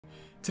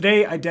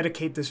Today I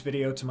dedicate this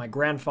video to my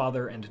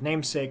grandfather and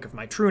namesake of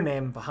my true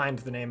name behind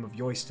the name of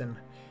Yoyston.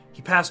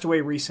 He passed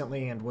away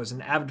recently and was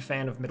an avid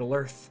fan of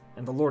Middle-earth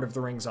and The Lord of the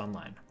Rings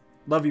Online.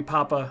 Love you,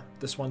 Papa.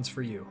 This one's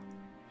for you.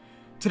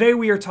 Today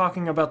we are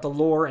talking about the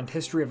lore and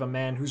history of a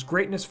man whose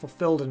greatness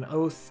fulfilled an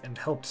oath and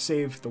helped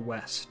save the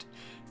West.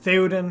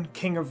 Théoden,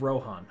 King of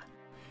Rohan.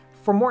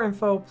 For more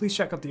info, please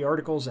check out the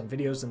articles and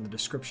videos in the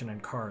description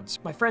and cards.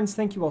 My friends,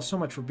 thank you all so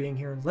much for being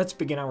here. Let's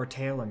begin our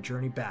tale and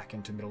journey back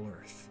into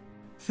Middle-earth.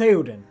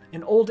 Théoden,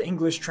 an Old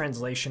English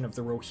translation of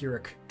the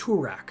Rohirric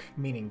Turak,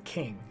 meaning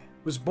king,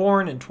 was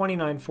born in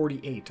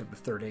 2948 of the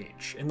Third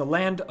Age, in the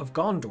land of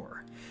Gondor,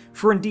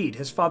 for indeed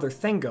his father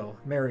Thengel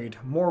married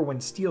Morwen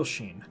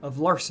Steelsheen of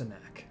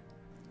Larsenak,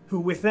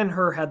 who within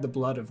her had the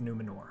blood of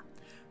Númenor.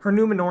 Her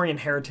Númenorian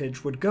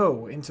heritage would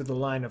go into the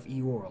line of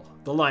Eorl,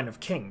 the line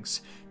of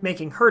kings,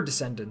 making her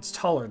descendants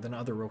taller than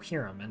other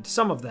Rohirrim, and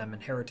some of them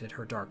inherited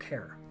her dark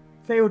hair.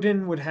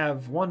 Théoden would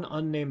have one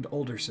unnamed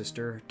older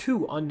sister,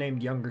 two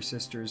unnamed younger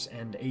sisters,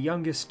 and a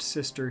youngest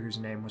sister whose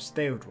name was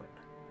Théodwyn.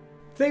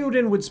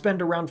 Théoden would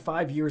spend around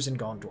 5 years in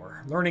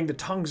Gondor, learning the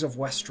tongues of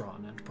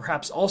Westron, and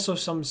perhaps also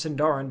some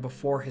Sindarin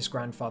before his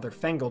grandfather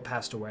Thengel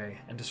passed away,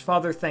 and his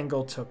father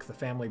Thengel took the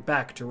family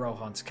back to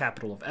Rohan's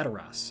capital of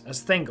Edoras,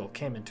 as Thengel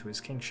came into his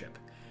kingship.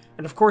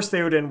 And of course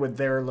Théoden would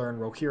there learn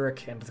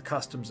Rohirric and the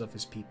customs of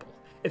his people,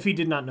 if he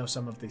did not know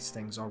some of these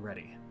things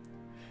already.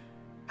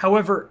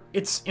 However,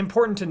 it's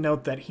important to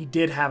note that he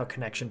did have a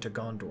connection to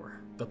Gondor,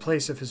 the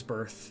place of his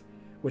birth,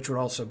 which would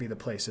also be the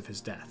place of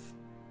his death.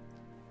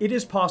 It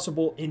is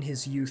possible in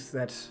his youth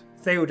that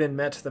Théoden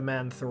met the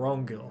man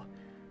Thorongil,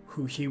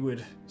 who he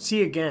would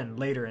see again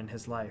later in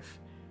his life,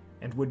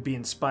 and would be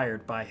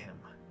inspired by him.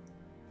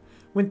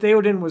 When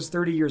Théoden was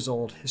 30 years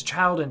old, his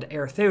child and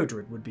heir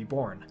Theodred would be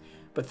born,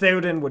 but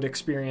Théoden would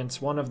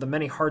experience one of the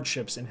many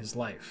hardships in his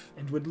life,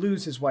 and would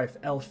lose his wife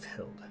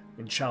Elfhild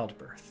in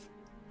childbirth.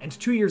 And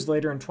 2 years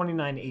later, in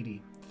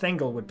 2980,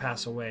 Thengel would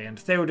pass away, and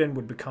Théoden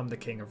would become the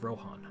king of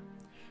Rohan.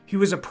 He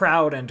was a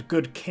proud and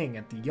good king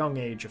at the young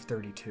age of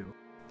 32.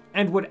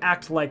 And would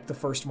act like the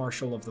first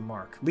Marshal of the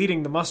Mark,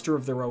 leading the muster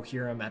of the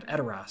Rohirrim at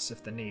Edoras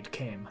if the need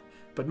came,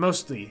 but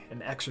mostly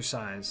in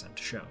exercise and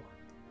show.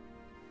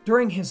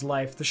 During his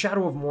life, the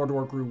shadow of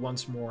Mordor grew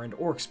once more and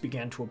orcs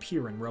began to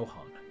appear in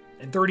Rohan.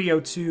 In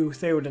 3002,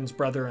 Théoden's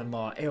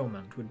brother-in-law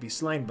Éomer would be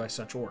slain by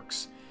such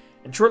orcs,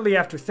 and shortly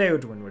after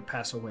Théodwyn would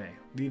pass away,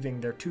 leaving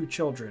their two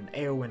children,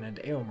 Éowyn and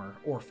Éomer,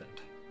 orphaned.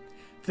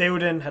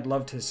 Théoden had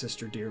loved his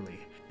sister dearly,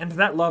 and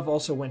that love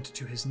also went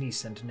to his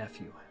niece and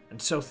nephew,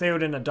 and so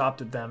Théoden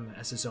adopted them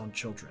as his own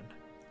children.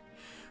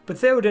 But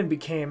Théoden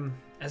became,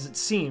 as it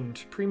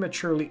seemed,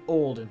 prematurely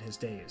old in his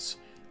days,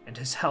 and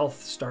his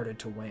health started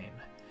to wane.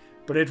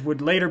 But it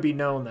would later be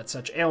known that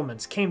such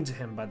ailments came to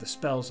him by the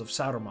spells of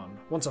Saruman,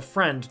 once a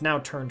friend now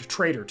turned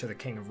traitor to the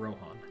king of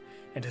Rohan,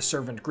 and his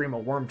servant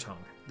Grima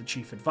Wormtongue, the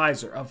chief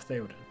advisor of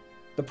Théoden.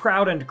 The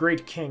proud and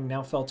great king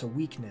now felt a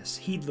weakness,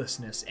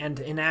 heedlessness, and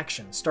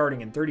inaction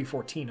starting in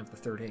 3014 of the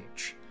Third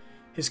Age.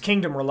 His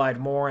kingdom relied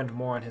more and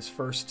more on his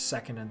first,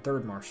 second, and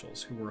third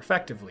marshals, who were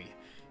effectively,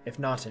 if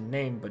not in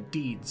name but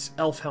deeds,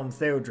 Elfhelm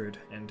Theodred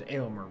and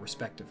Éomer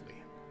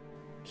respectively.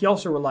 He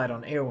also relied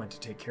on Éowyn to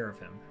take care of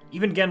him.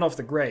 Even Gandalf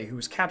the Grey, who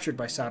was captured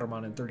by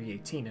Saruman in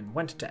 3018 and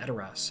went to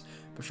Edoras,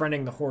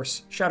 befriending the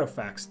horse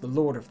Shadowfax, the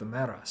lord of the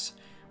Mearas,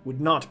 would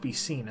not be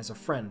seen as a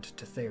friend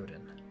to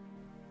Théoden.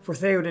 For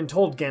Théoden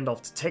told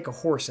Gandalf to take a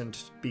horse and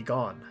be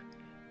gone.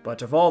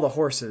 But of all the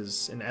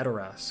horses in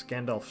Edoras,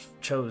 Gandalf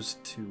chose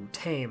to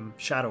tame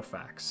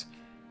Shadowfax,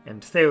 and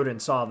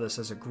Théoden saw this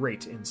as a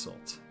great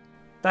insult.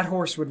 That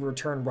horse would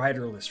return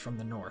riderless from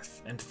the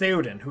north, and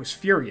Théoden, who was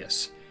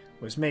furious,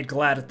 was made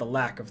glad at the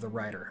lack of the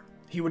rider.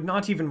 He would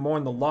not even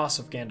mourn the loss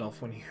of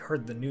Gandalf when he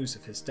heard the news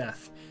of his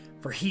death,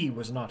 for he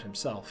was not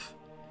himself.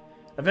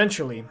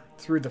 Eventually,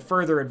 through the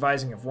further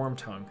advising of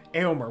Wormtongue,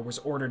 Éomer was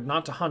ordered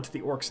not to hunt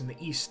the orcs in the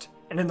east,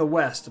 and in the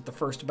west, at the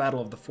First Battle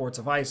of the Forts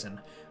of Isen,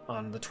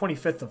 on the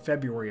 25th of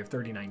February of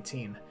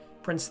 3019,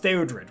 Prince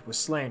Theodred was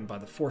slain by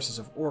the forces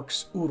of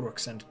orcs,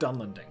 uruks, and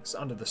Dunlendings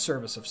under the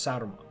service of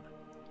Saruman.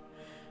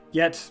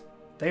 Yet,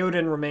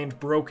 Théoden remained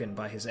broken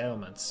by his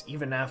ailments,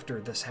 even after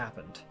this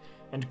happened,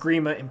 and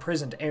Grima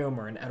imprisoned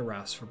Éomer in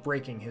Edoras for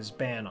breaking his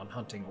ban on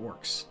hunting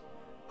orcs.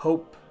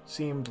 Hope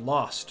seemed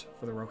lost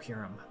for the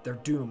Rohirrim, their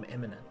doom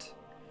imminent.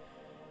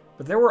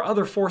 But there were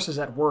other forces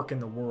at work in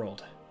the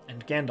world,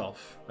 and Gandalf,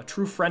 a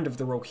true friend of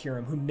the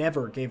Rohirrim who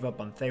never gave up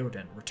on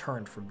Théoden,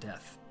 returned from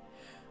death.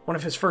 One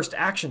of his first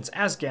actions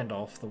as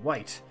Gandalf the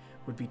White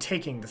would be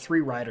taking the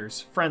three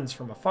riders, friends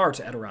from afar,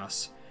 to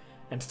Edoras,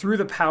 and through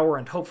the power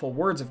and hopeful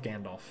words of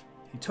Gandalf,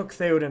 he took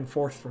Théoden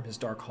forth from his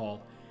dark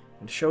hall,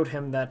 and showed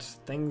him that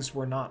things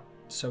were not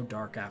so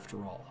dark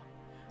after all.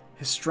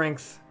 His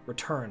strength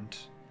returned,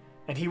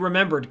 and he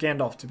remembered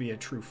Gandalf to be a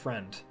true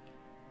friend.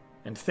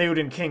 And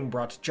Théoden King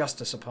brought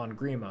justice upon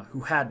Grima,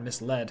 who had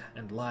misled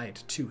and lied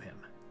to him.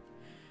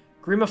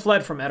 Grima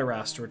fled from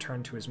Edoras to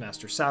return to his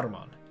master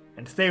Saruman,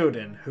 and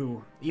Théoden,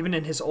 who, even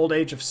in his old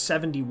age of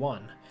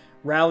 71,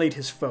 rallied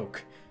his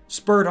folk,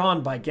 spurred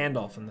on by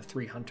Gandalf and the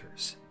three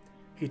hunters.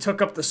 He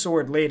took up the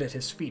sword laid at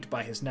his feet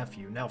by his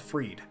nephew, now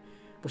freed,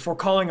 before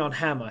calling on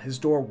Hama, his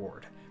door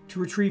ward, to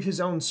retrieve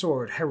his own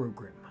sword,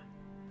 Herugrim.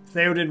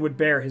 Théoden would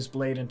bear his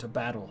blade into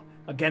battle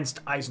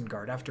against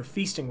Isengard after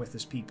feasting with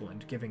his people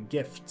and giving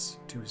gifts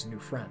to his new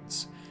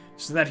friends,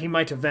 so that he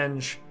might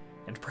avenge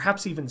and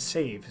perhaps even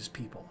save his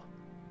people.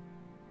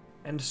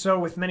 And so,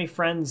 with many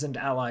friends and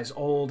allies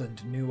old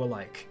and new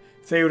alike,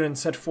 Théoden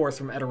set forth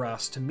from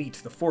Edoras to meet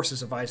the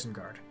forces of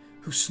Isengard,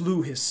 who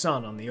slew his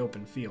son on the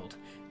open field,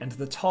 and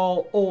the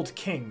tall, old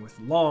king with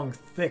long,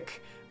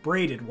 thick,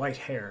 braided white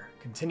hair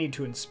continued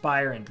to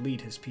inspire and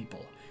lead his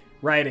people,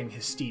 riding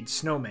his steed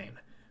Snowmane,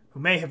 who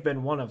may have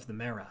been one of the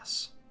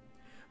Mearas.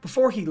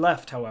 Before he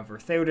left, however,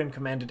 Théoden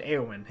commanded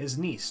Éowyn, his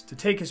niece, to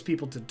take his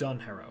people to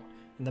Dunharrow,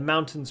 in the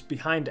mountains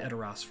behind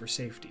Edoras for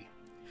safety.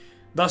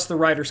 Thus the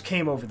riders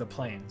came over the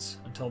plains,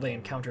 until they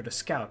encountered a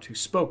scout who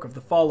spoke of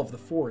the fall of the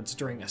Fords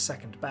during a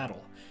second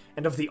battle,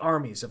 and of the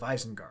armies of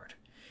Isengard.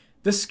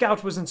 This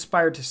scout was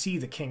inspired to see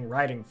the king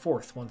riding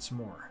forth once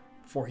more,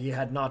 for he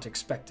had not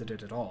expected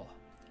it at all.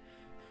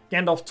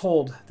 Gandalf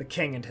told the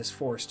king and his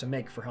force to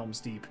make for Helm's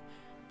Deep,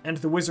 and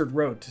the wizard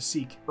rode to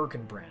seek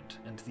Erkenbrand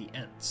and the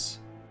Ents.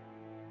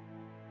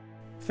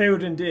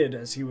 Théoden did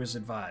as he was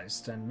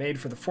advised, and made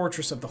for the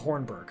fortress of the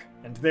Hornburg,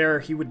 and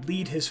there he would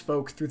lead his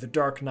folk through the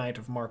dark night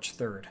of March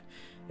 3rd,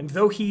 and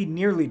though he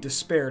nearly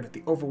despaired at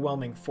the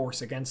overwhelming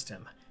force against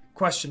him,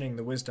 questioning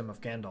the wisdom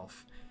of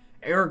Gandalf,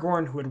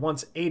 Aragorn, who had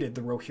once aided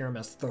the Rohirrim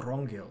as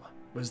Thorongil,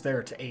 was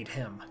there to aid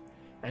him,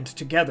 and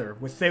together,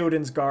 with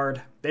Théoden's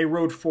guard, they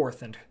rode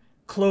forth and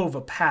clove a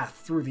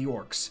path through the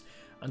orcs,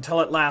 until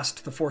at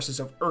last the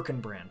forces of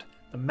Erkenbrand,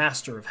 the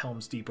master of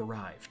Helm's Deep,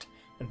 arrived,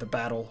 and the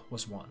battle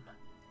was won.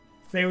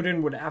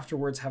 Théoden would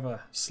afterwards have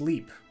a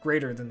sleep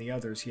greater than the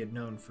others he had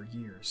known for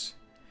years.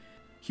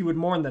 He would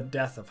mourn the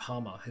death of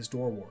Hama, his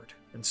door ward,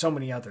 and so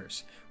many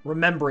others,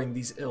 remembering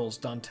these ills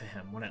done to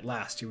him when at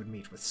last he would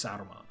meet with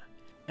Saruman.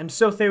 And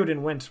so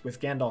Théoden went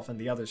with Gandalf and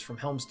the others from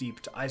Helm's Deep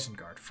to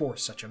Isengard for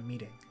such a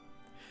meeting.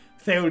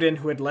 Théoden,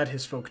 who had led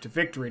his folk to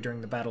victory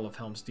during the Battle of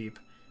Helm's Deep,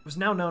 was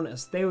now known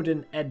as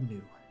Théoden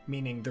Ednew,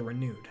 meaning the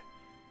Renewed,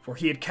 for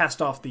he had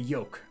cast off the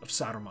yoke of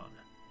Saruman.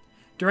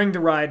 During the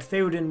ride,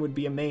 Théoden would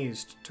be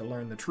amazed to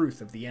learn the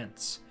truth of the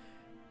Ents,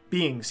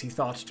 beings he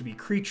thought to be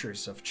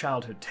creatures of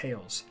childhood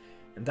tales,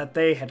 and that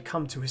they had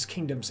come to his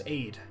kingdom's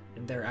aid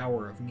in their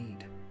hour of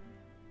need.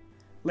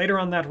 Later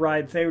on that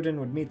ride, Théoden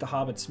would meet the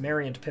hobbits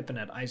Merry and Pippin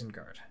at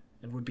Isengard,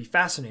 and would be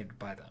fascinated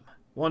by them,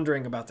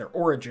 wondering about their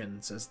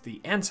origins, as the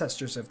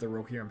ancestors of the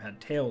Rohirrim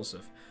had tales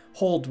of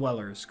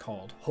hole-dwellers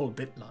called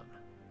Hol-Bitlan.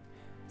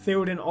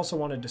 Théoden also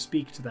wanted to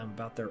speak to them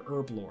about their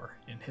herb lore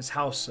in his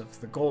house of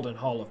the Golden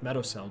Hall of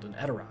Meadowseld in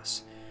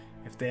Edoras,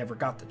 if they ever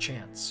got the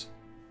chance.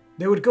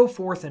 They would go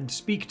forth and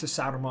speak to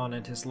Saruman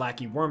and his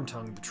lackey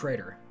Wormtongue the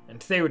traitor, and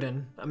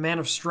Théoden, a man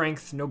of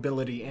strength,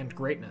 nobility, and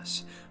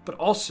greatness, but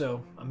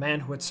also a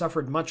man who had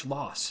suffered much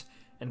loss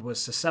and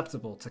was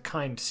susceptible to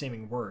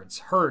kind-seeming words,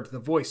 heard the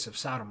voice of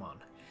Saruman.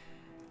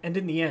 And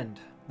in the end,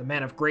 the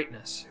man of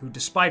greatness, who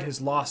despite his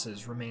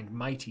losses remained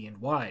mighty and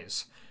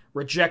wise,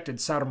 rejected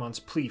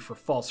Saruman's plea for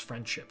false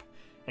friendship,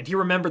 and he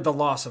remembered the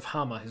loss of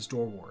Hama, his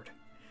door ward.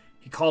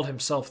 He called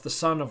himself the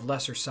son of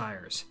lesser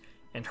sires,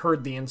 and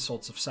heard the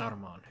insults of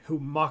Saruman, who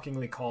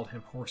mockingly called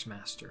him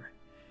Horsemaster.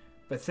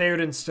 But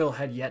Théoden still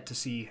had yet to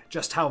see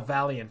just how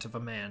valiant of a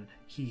man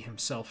he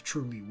himself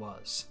truly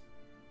was.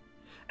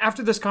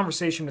 After this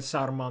conversation with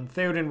Saruman,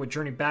 Théoden would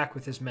journey back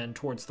with his men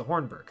towards the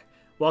Hornburg,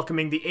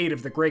 welcoming the aid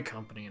of the Grey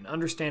Company and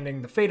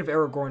understanding the fate of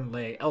Aragorn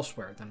lay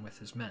elsewhere than with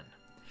his men.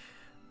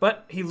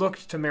 But he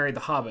looked to Merry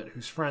the Hobbit,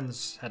 whose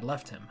friends had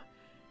left him,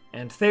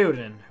 and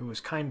Théoden, who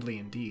was kindly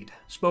indeed,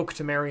 spoke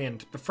to Merry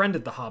and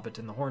befriended the Hobbit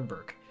in the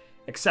Hornburg,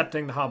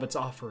 accepting the Hobbit's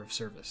offer of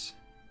service.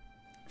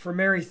 For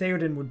Merry,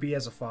 Théoden would be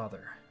as a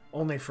father,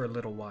 only for a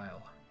little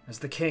while, as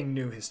the king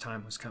knew his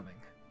time was coming.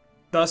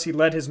 Thus he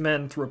led his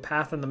men through a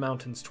path in the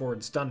mountains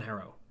towards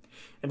Dunharrow,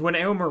 and when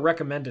Éomer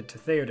recommended to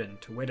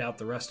Théoden to wait out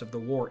the rest of the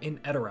war in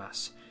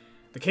Edoras,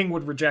 the king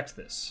would reject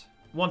this,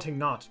 wanting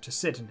not to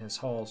sit in his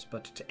halls,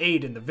 but to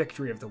aid in the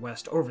victory of the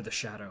West over the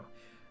Shadow,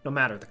 no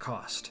matter the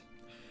cost.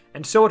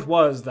 And so it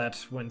was that,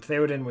 when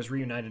Théoden was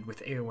reunited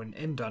with Éowyn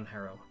in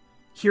Dunharrow,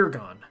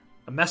 Hirgon,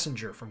 a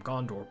messenger from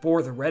Gondor,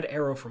 bore the red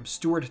arrow from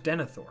Steward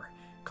Denethor,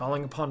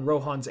 calling upon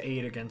Rohan's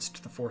aid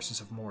against the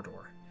forces of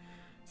Mordor.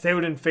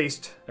 Théoden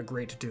faced a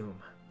great doom,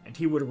 and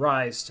he would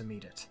rise to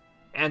meet it,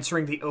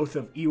 answering the oath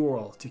of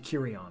Eorl to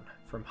Cirion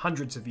from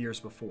hundreds of years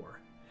before.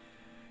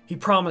 He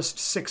promised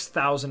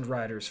 6,000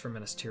 riders for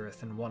Minas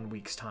Tirith in 1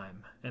 week's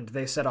time, and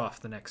they set off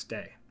the next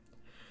day.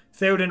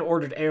 Théoden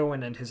ordered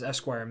Éowyn and his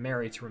esquire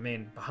Merry to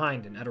remain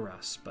behind in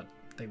Edoras, but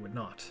they would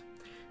not.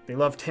 They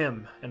loved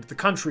him and the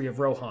country of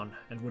Rohan,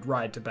 and would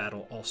ride to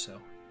battle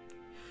also.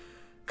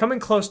 Coming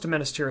close to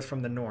Minas Tirith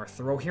from the north,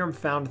 the Rohirrim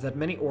found that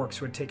many orcs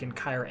who had taken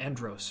Caer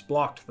Andros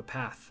blocked the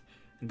path,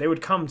 and they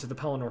would come to the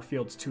Pelennor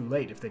fields too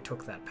late if they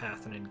took that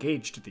path and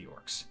engaged the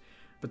orcs.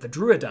 But the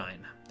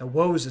Druidine, the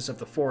Woses of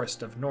the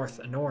forest of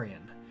North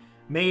Anorion,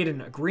 made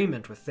an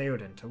agreement with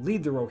Théoden to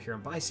lead the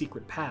Rohirrim by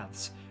secret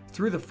paths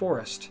through the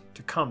forest,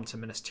 to come to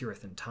Minas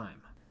Tirith in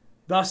time.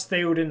 Thus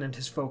Théoden and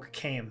his folk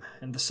came,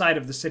 and the sight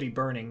of the city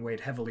burning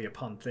weighed heavily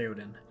upon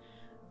Théoden.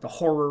 The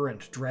horror and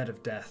dread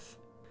of death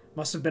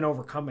must have been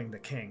overcoming the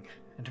king,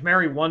 and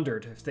Merry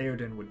wondered if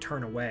Théoden would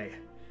turn away.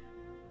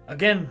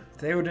 Again,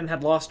 Théoden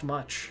had lost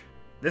much.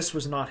 This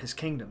was not his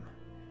kingdom.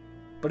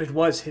 But it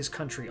was his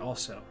country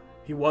also.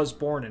 He was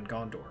born in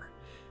Gondor.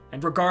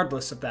 And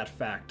regardless of that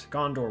fact,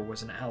 Gondor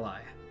was an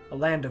ally, a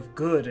land of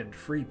good and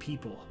free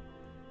people.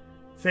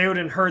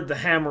 Théoden heard the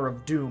hammer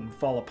of doom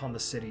fall upon the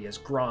city as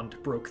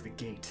Grond broke the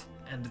gate,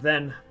 and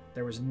then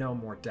there was no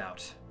more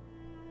doubt,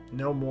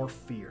 no more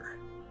fear.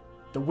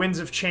 The winds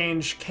of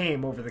change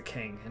came over the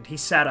king, and he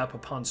sat up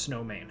upon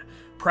Snowmane,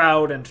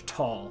 proud and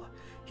tall.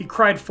 He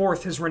cried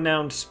forth his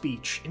renowned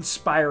speech,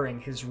 inspiring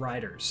his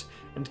riders,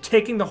 and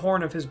taking the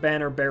horn of his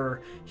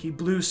banner-bearer, he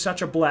blew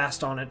such a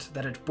blast on it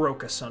that it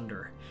broke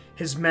asunder.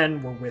 His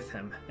men were with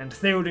him, and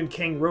Théoden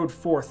King rode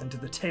forth into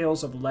the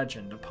tales of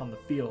legend upon the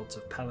fields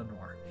of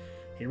Pelennor.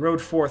 He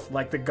rode forth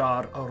like the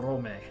god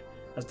Orome,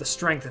 as the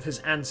strength of his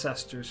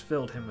ancestors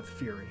filled him with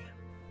fury.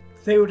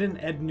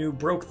 Théoden Ednew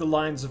broke the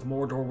lines of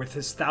Mordor with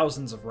his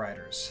thousands of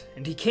riders,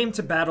 and he came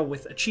to battle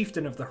with a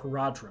chieftain of the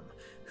Haradrim,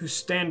 whose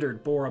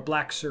standard bore a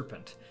black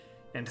serpent,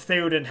 and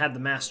Théoden had the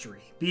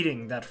mastery,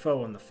 beating that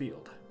foe on the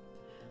field.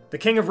 The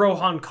king of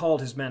Rohan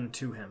called his men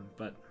to him,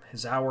 but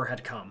his hour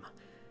had come.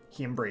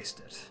 He embraced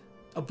it.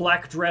 A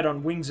black dread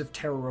on wings of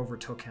terror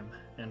overtook him,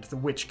 and the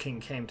Witch King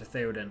came to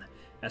Théoden,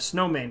 as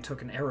Snowmane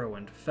took an arrow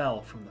and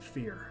fell from the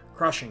fear,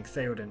 crushing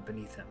Théoden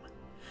beneath him.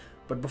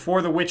 But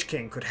before the Witch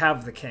King could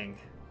have the king,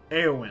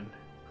 Éowyn,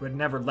 who had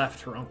never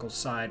left her uncle's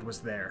side, was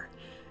there,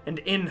 and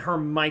in her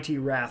mighty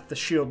wrath the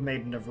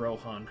Shieldmaiden of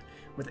Rohan,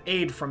 with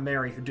aid from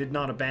Merry who did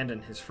not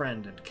abandon his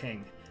friend and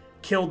king,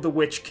 killed the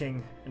Witch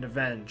King and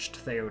avenged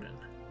Théoden.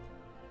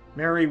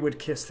 Merry would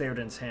kiss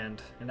Théoden's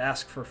hand and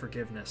ask for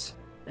forgiveness,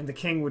 and the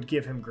king would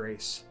give him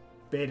grace,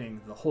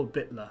 bidding the whole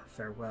Bitla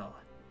farewell,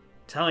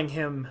 telling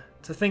him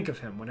to think of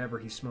him whenever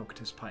he smoked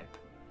his pipe.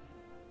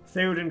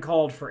 Théoden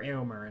called for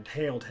Éomer and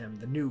hailed him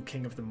the new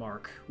king of the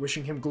Mark,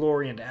 wishing him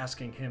glory and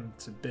asking him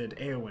to bid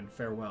Éowyn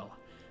farewell,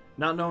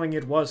 not knowing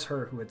it was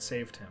her who had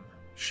saved him,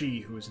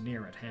 she who was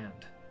near at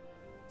hand.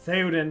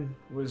 Théoden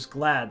was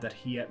glad that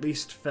he at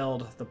least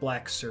felled the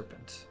black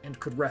serpent, and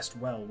could rest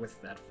well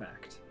with that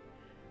fact.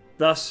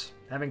 Thus,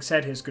 having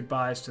said his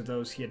goodbyes to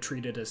those he had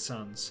treated as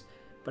sons,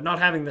 but not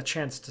having the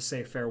chance to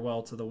say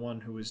farewell to the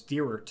one who was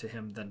dearer to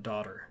him than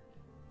daughter,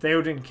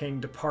 Théoden King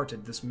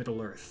departed this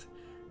Middle-earth,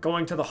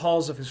 going to the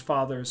halls of his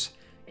fathers,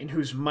 in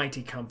whose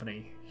mighty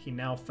company he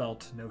now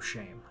felt no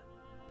shame.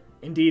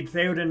 Indeed,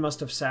 Théoden must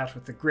have sat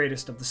with the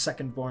greatest of the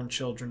second-born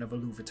children of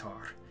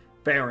Ilúvatar,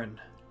 Beren,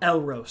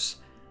 Elros,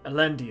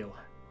 Elendil,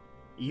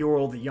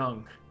 Eorl the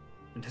Young,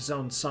 and his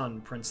own son,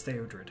 Prince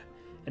Theodred,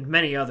 and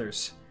many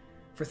others.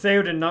 For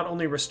Théoden not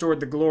only restored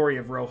the glory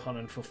of Rohan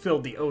and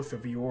fulfilled the oath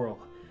of Eorl,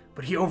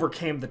 but he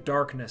overcame the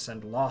darkness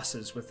and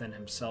losses within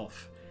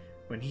himself,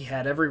 when he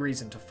had every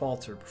reason to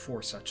falter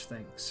before such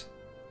things.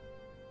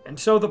 And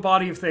so the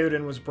body of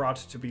Théoden was brought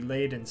to be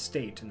laid in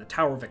state in the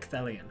Tower of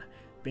Ecthelion,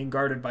 being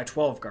guarded by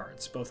 12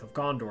 guards, both of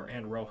Gondor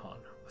and Rohan,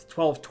 with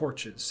 12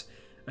 torches,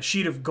 a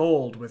sheet of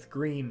gold with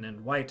green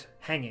and white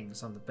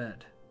hangings on the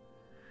bed.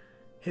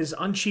 His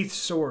unsheathed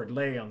sword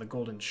lay on the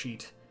golden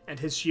sheet, and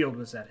his shield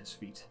was at his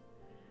feet.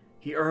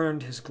 He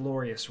earned his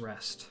glorious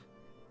rest.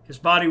 His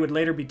body would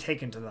later be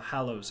taken to the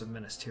hallows of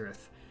Minas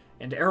Tirith,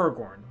 and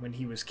Aragorn, when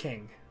he was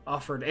king,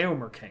 offered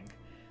Éomer king,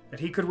 that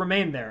he could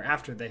remain there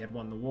after they had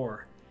won the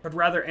war, but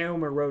rather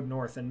Éomer rode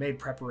north and made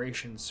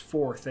preparations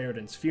for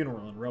Théoden's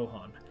funeral in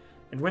Rohan,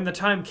 and when the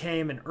time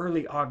came in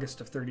early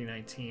August of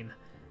 3019,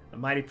 a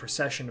mighty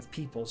procession of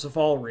peoples of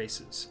all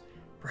races,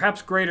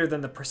 perhaps greater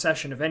than the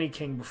procession of any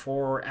king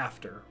before or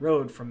after,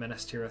 rode from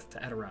Minas Tirith to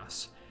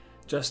Edoras,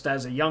 just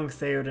as a young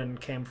Théoden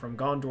came from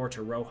Gondor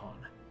to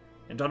Rohan,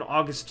 and on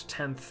August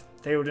 10th,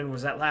 Théoden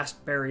was at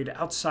last buried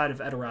outside of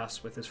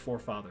Edoras with his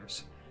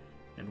forefathers,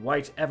 and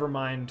white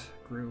Evermind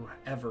grew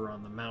ever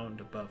on the mound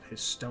above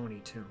his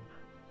stony tomb.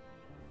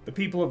 The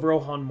people of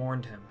Rohan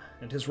mourned him,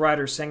 and his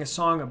riders sang a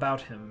song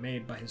about him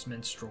made by his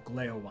minstrel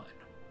Gleowine.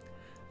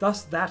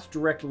 Thus that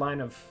direct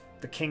line of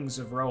the kings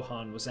of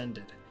Rohan was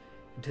ended,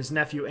 and his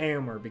nephew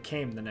Éomer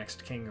became the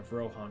next king of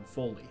Rohan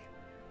fully,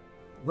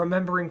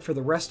 remembering for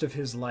the rest of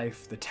his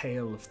life the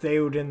tale of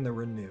Théoden the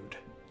Renewed.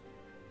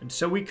 And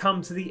so we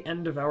come to the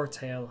end of our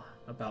tale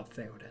about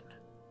Théoden.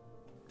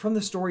 From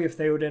the story of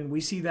Théoden,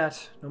 we see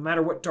that, no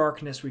matter what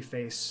darkness we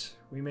face,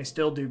 we may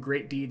still do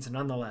great deeds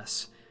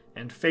nonetheless,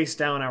 and face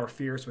down our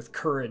fears with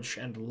courage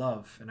and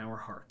love in our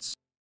hearts.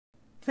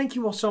 Thank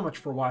you all so much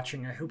for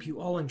watching. I hope you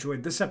all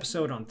enjoyed this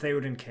episode on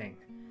Théoden King.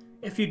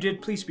 If you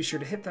did, please be sure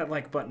to hit that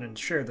like button and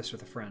share this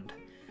with a friend.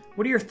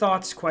 What are your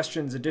thoughts,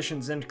 questions,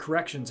 additions, and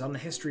corrections on the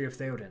history of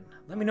Théoden?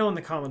 Let me know in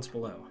the comments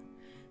below.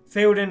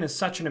 Théoden is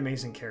such an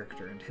amazing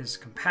character, and his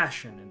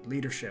compassion and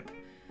leadership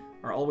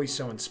are always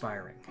so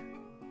inspiring.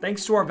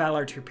 Thanks to our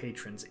Valar tier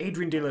patrons,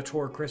 Adrian De la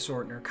Torre, Chris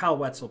Ortner, Kyle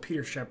Wetzel,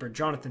 Peter Sheppard,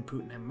 Jonathan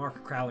Putnam,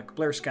 Mark Kralick,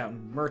 Blair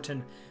Scouten,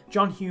 Merten,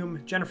 John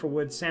Hume, Jennifer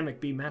Wood, Sam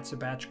McBee, Matt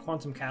Sibbach,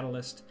 Quantum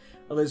Catalyst,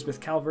 Elizabeth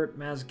Calvert,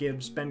 Maz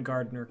Gibbs, Ben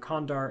Gardner,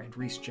 Kondar, and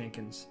Reese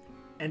Jenkins,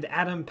 and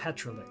Adam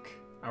Petralik,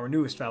 our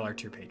newest Valar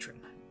tier patron.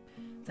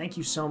 Thank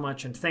you so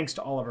much, and thanks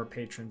to all of our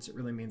patrons, it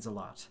really means a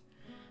lot.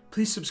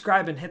 Please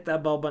subscribe and hit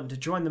that bell button to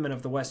join the Men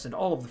of the West and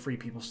all of the Free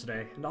Peoples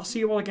today, and I'll see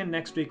you all again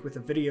next week with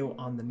a video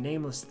on the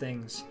nameless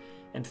things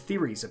and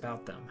theories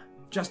about them,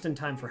 just in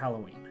time for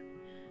Halloween.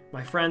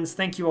 My friends,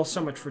 thank you all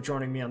so much for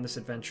joining me on this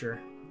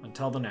adventure.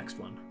 Until the next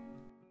one.